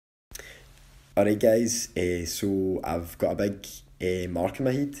Alright guys, so I've got a big mark in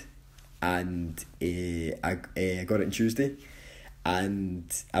my head, and I got it on Tuesday,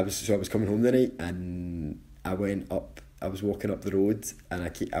 and I was coming home the night, and I was walking up the road, and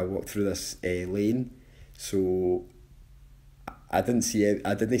I walked through this lane, so I didn't see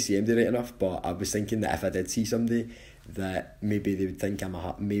anybody right enough, but I was thinking that if I did see somebody, that maybe they would think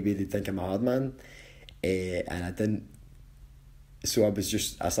maybe they'd think I'm a hard man, and I didn't. So I was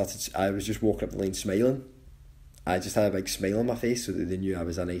just walking up the lane smiling. I just had a big smile on my face so that they knew I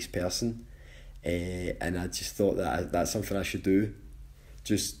was a nice person, and I just thought that that's something I should do,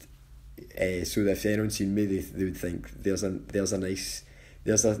 just so that if anyone seen me, they would think there's a nice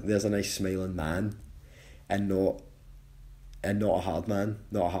smiling man, and not a hard man,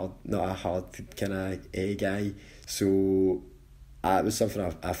 not a hard kind of guy. So it was something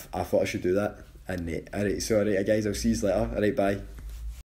I thought I should do that. And alright, so alright guys, I'll see you later. Alright, bye.